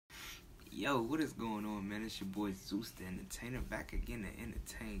Yo, what is going on, man? It's your boy Zeus the Entertainer back again to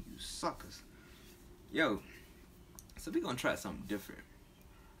entertain you suckers. Yo, so we gonna try something different.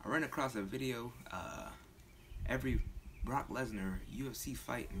 I ran across a video, every Brock Lesnar UFC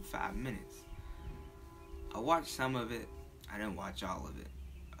fight in 5 minutes. I watched some of it. I didn't watch all of it.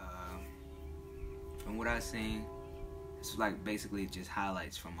 From what I've seen, it's like basically just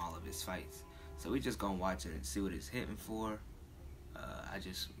highlights from all of his fights. So we just gonna watch it and see what it's hitting for. I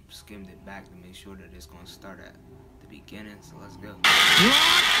just skimmed it back to make sure that it's going to start at the beginning, so let's go.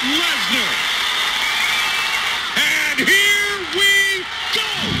 Brock Lesnar! And here we go!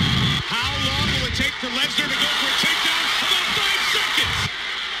 How long will it take for Lesnar to go for a takedown? About 5 seconds!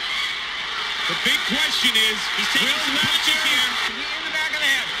 The big question is, will Lesnar here? In the back of the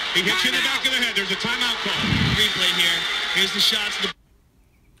head. He hits you in the back of the head. There's a timeout call. Replay here. Here's the shots.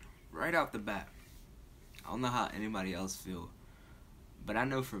 Right off the bat, I don't know how anybody else feels, but I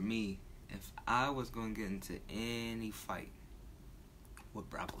know for me, if I was going to get into any fight with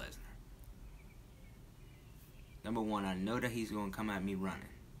Brock Lesnar, number one, I know that he's going to come at me running.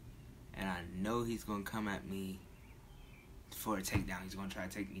 And I know he's going to come at me for a takedown. He's going to try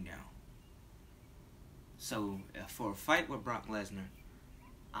to take me down. So, for a fight with Brock Lesnar,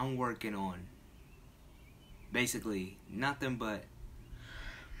 I'm working on basically nothing but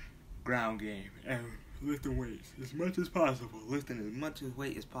ground game and lifting weights as much as possible. Lifting as much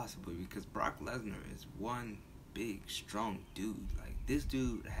weight as possible, because Brock Lesnar is one big, strong dude. Like, this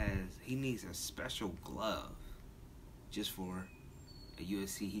dude he needs a special glove just for a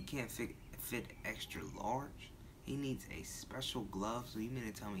UFC. He can't fit extra large. He needs a special glove. So you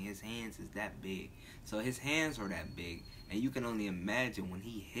mean to tell me his hands is that big? So his hands are that big, and you can only imagine when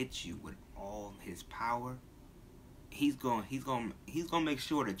he hits you with all his power, he's gonna make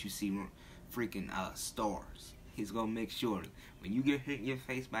sure that you see freaking stars. He's gonna make sure when you get hit in your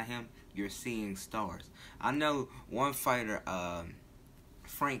face by him, you're seeing stars. I know one fighter,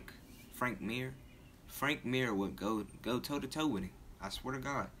 Frank Mir. Frank Mir would go toe to toe with him. I swear to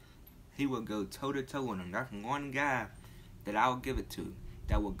God, he would go toe to toe with him. That's one guy that I'll give it to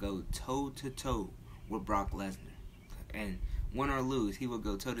that would go toe to toe with Brock Lesnar, and win or lose, he would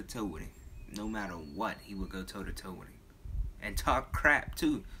go toe to toe with him. No matter what, he would go toe to toe with him. And talk crap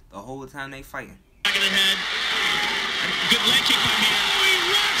too the whole time they fighting. Back of the head. Good leg kick by Mir. Oh, he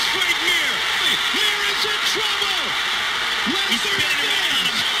rocks Frank Mir. Mir is in trouble. He's spinning around on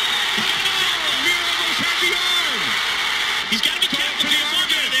him. Oh, Mir almost had the arm. He's got to be careful. There's arm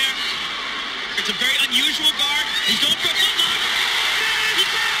there. It's a very unusual guard. He's going for a footlock.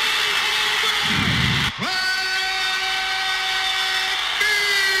 He's over.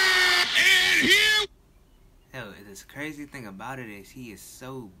 And here. Hell, the crazy thing about it is he is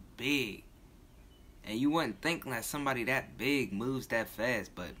so big. And you wouldn't think that somebody that big moves that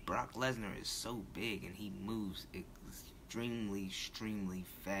fast, but Brock Lesnar is so big and he moves extremely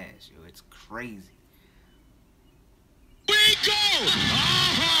fast. Yo, it's crazy. We go!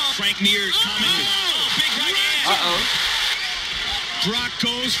 Oh, Frank Mir's coming. Big right hand. Brock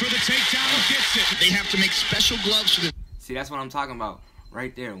goes for the takedown and gets it. They have to make special gloves for this. See, that's what I'm talking about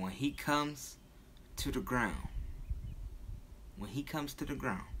right there. When he comes to the ground. When he comes to the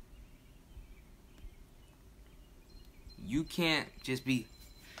ground, you can't just be,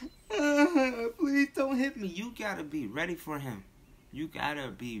 please don't hit me. You gotta be ready for him. You gotta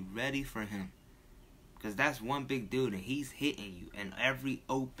be ready for him. Because that's one big dude, and he's hitting you. And every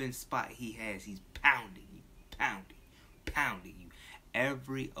open spot he has, he's pounding you, pounding you.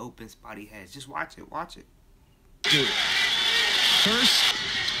 Every open spot he has. Just watch it. Dude. First,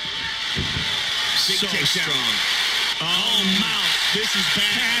 big so strong. Oh, mouth. This is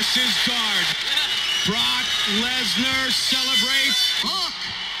bad. Passes guard. Brock Lesnar celebrates.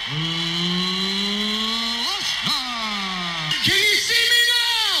 Can you see me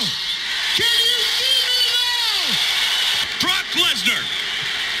now? Can you see me now? Brock Lesnar.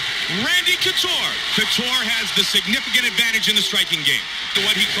 Randy Couture. Couture has the significant advantage in the striking game.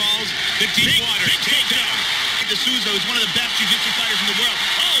 What he calls the deep water takedown. D'Souza is one of the best jiu-jitsu fighters in the world.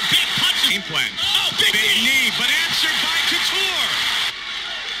 Oh, big punches. Game plan. Oh, big knee, but answered by Couture.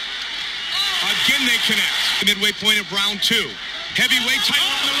 Again, they connect. Midway point of round 2. Heavyweight title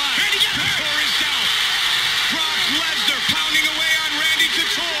on the line. Couture is down. Brock Lesnar pounding away on Randy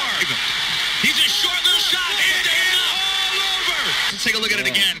Couture. He's a short little shot. And all over. Let's take a look at it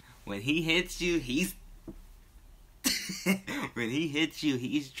again. When he hits you, he's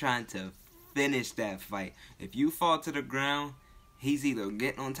trying to finish that fight. If you fall to the ground, he's either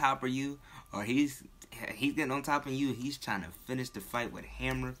getting on top of you or he's getting on top of you. He's trying to finish the fight with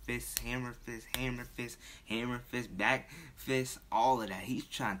hammer fist, back fist, all of that. He's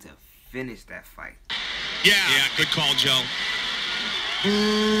trying to finished that fight. Yeah, good call, Joe.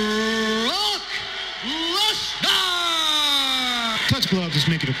 Brock Lesnar! Touch glove, just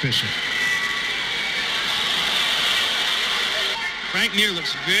make it official. Frank Mir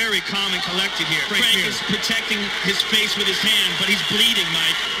looks very calm and collected here. Frank is protecting his face with his hand, but he's bleeding,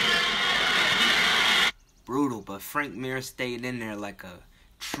 Mike. Brutal, but Frank Mir stayed in there like a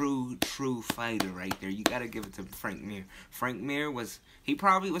true fighter right there. You gotta give it to Frank Mir. Frank Mir he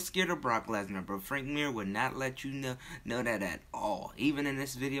probably was scared of Brock Lesnar, but Frank Mir would not let you know that at all. Even in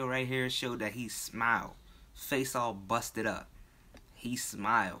this video right here, it showed that he smiled. Face all busted up. He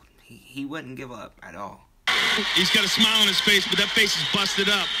smiled. He wouldn't give up at all. He's got a smile on his face, but that face is busted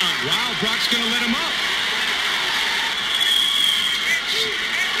up. Wow, Brock's gonna let him up.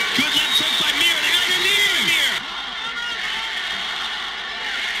 Good left hook by Mir, and there's a knee by Mir.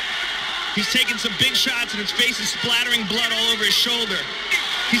 He's taking some big shots, and his face is splattering blood all over his shoulder.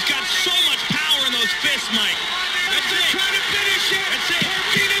 He's got so much power in those fists, Mike. That's it. Trying to finish it. That's it.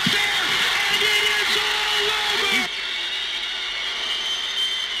 Herb is there, and it is all over.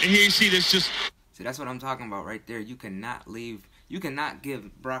 And here you see this just... See, that's what I'm talking about right there. You cannot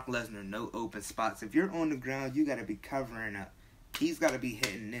give Brock Lesnar no open spots. If you're on the ground, you got to be covering up. He's got to be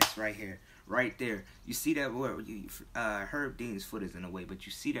hitting this right here, right there. You see that where Herb Dean's foot is in the way, but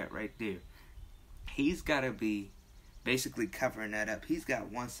you see that right there. He's got to be basically covering that up. He's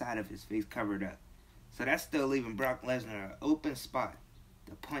got one side of his face covered up. So that's still leaving Brock Lesnar an open spot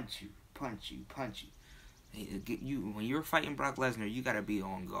to punch you. When you're fighting Brock Lesnar, you got to be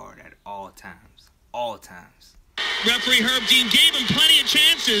on guard at all times. All times. Referee Herb Dean gave him plenty of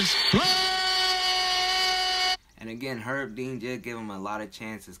chances. And again, Herb Dean did give him a lot of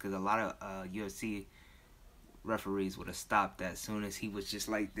chances because a lot of UFC referees would have stopped that as soon as he was just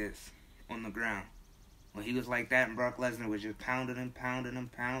like this on the ground. When he was like that and Brock Lesnar was just pounding him,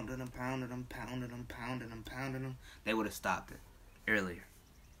 they would have stopped it earlier.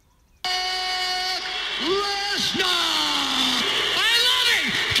 Lesnar! I love it!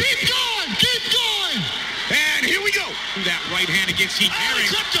 Keep going! Keep going! And here we go. That right hand against Heath Herring.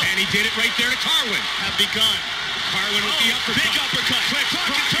 And he did it right there to Carwin. Have begun. Carwin with the uppercut. Big uppercut. Brock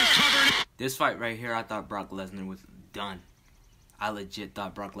is covered. This fight right here, I thought Brock Lesnar was done. I legit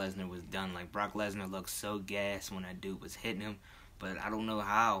thought Brock Lesnar was done. Like, Brock Lesnar looked so gassed when that dude was hitting him. But I don't know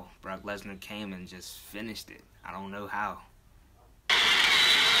how Brock Lesnar came and just finished it. I don't know how.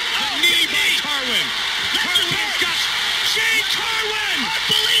 Knee by Carwin. Carwin's got Shane Carwin.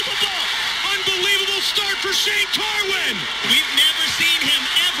 Unbelievable. Unbelievable start for Shane Carwin. We've never seen him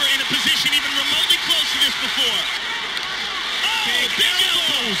ever in a position even remotely close to this before. Oh, big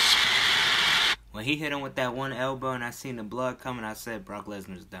elbows. When he hit him with that one elbow and I seen the blood coming, I said Brock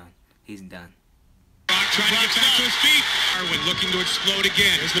Lesnar's done. He's done. Brock trying to get back to his feet. Carwin looking to explode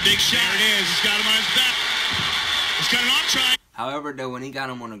again. There's the big shot. There it is. He's got him on his back. He's got an arm try. However, though, when he got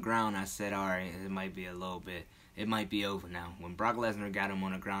him on the ground, I said, all right, it might be a little bit. It might be over now. When Brock Lesnar got him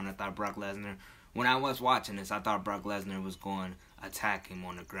on the ground, I thought Brock Lesnar, when I was watching this, I thought Brock Lesnar was going to attack him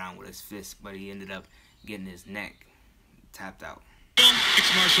on the ground with his fist, but he ended up getting his neck tapped out.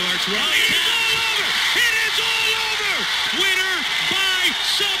 Mixed martial arts. It is all over! It is all over! Winner by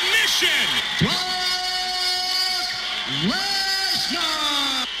submission! Brock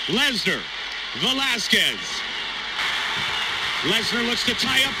Lesnar! Lesnar, Velasquez. Lesnar looks to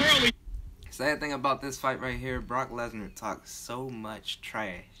tie up early. Sad thing about this fight right here, Brock Lesnar talked so much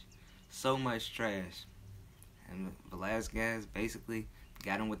trash. So much trash. And Velasquez basically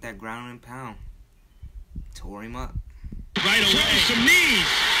got him with that ground and pound. Tore him up. Right away. Some knees.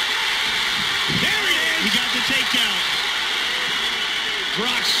 There it is. He got the takedown.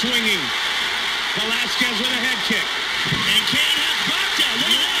 Brock swinging. Velasquez with a head kick. And Kane has Brock down.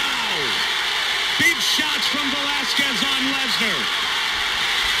 Look at that. Big shots from Velasquez on Lesnar.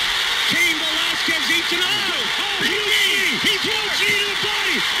 Kane Velasquez eats an elbow. Oh, huge knee. He's huge knee to the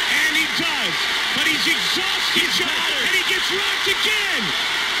body. And he does. But he's exhausted. And he gets rocked again.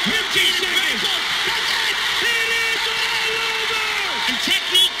 15 seconds. That's it. It is all over. And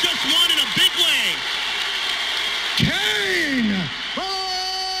technique just won in a big way. Kane Velasquez!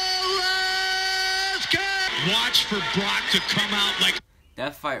 Watch for Brock to come out like...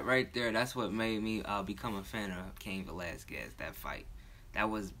 That fight right there, that's what made me become a fan of Cain Velasquez, that fight. That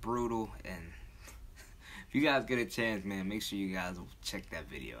was brutal, and if you guys get a chance, man, make sure you guys check that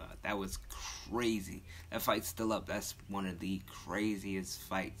video out. That was crazy. That fight's still up. That's one of the craziest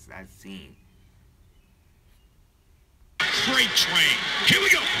fights I've seen. Freight train. Here we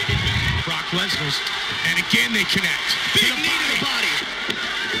go. Brock Lesnar's, and again they connect. Big knee to the body.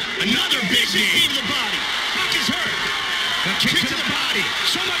 Another big knee to the body. Brock is hurt. A kick to the body.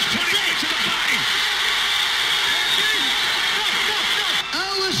 So much punishment.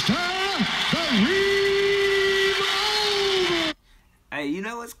 Hey, you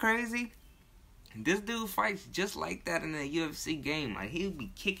know what's crazy? This dude fights just like that in a UFC game. Like, he'll be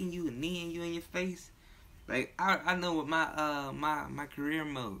kicking you and kneeing you in your face. Like, I know with my career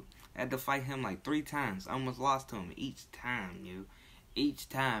mode, I had to fight him like 3 times. I almost lost to him each time, you. Each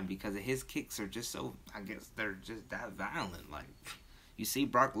time, because his kicks are just so, I guess they're just that violent. Like, you see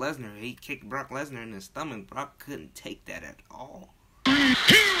Brock Lesnar, he kicked Brock Lesnar in the stomach. Brock couldn't take that at all. Here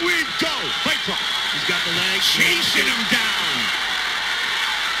we go. Fight clock. He's got the leg. Chasing him down.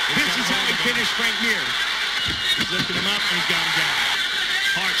 This is how he finished Frank Mir. He's lifting him up and he's got him down.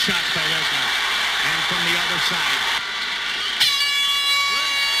 Hard shots by Lesnar. And from the other side.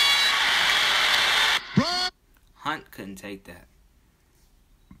 Hunt couldn't take that.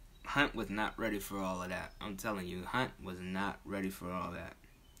 Hunt was not ready for all of that. I'm telling you, Hunt was not ready for all that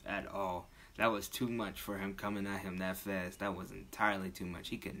at all. That was too much for him coming at him that fast. That was entirely too much.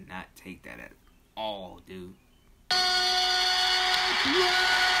 He could not take that at all, dude.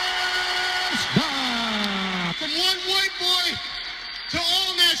 From one white boy to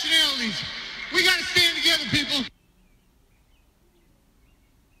all nationalities, we gotta stand together, people.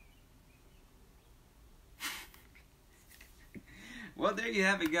 Well, there you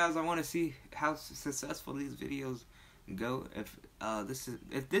have it, guys. I want to see how successful these videos go. If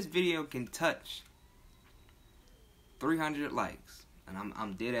this video can touch 300 likes, and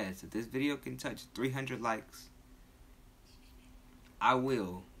I'm dead ass. If this video can touch 300 likes, I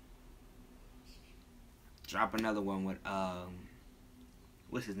will drop another one with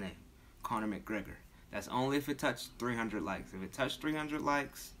what's his name? Conor McGregor. That's only if it touched 300 likes. If it touched 300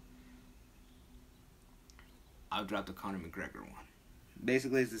 likes, I'll drop the Conor McGregor one.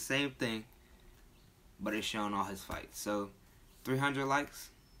 Basically, it's the same thing, but it's showing all his fights. So, 300 likes.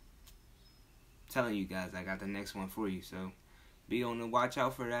 I'm telling you guys, I got the next one for you. So, be on the watch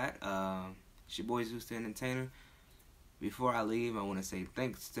out for that. It's your boy Zeus the Entertainer. Before I leave, I want to say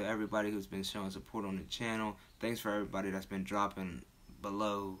thanks to everybody who's been showing support on the channel. Thanks for everybody that's been dropping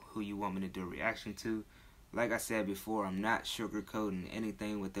below who you want me to do a reaction to. Like I said before, I'm not sugarcoating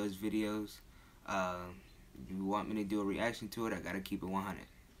anything with those videos. You want me to do a reaction to it, I gotta keep it 100.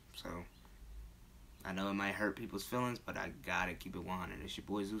 So, I know it might hurt people's feelings, but I gotta keep it 100. It's your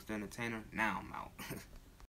boy Zeus the Entertainer. Now I'm out.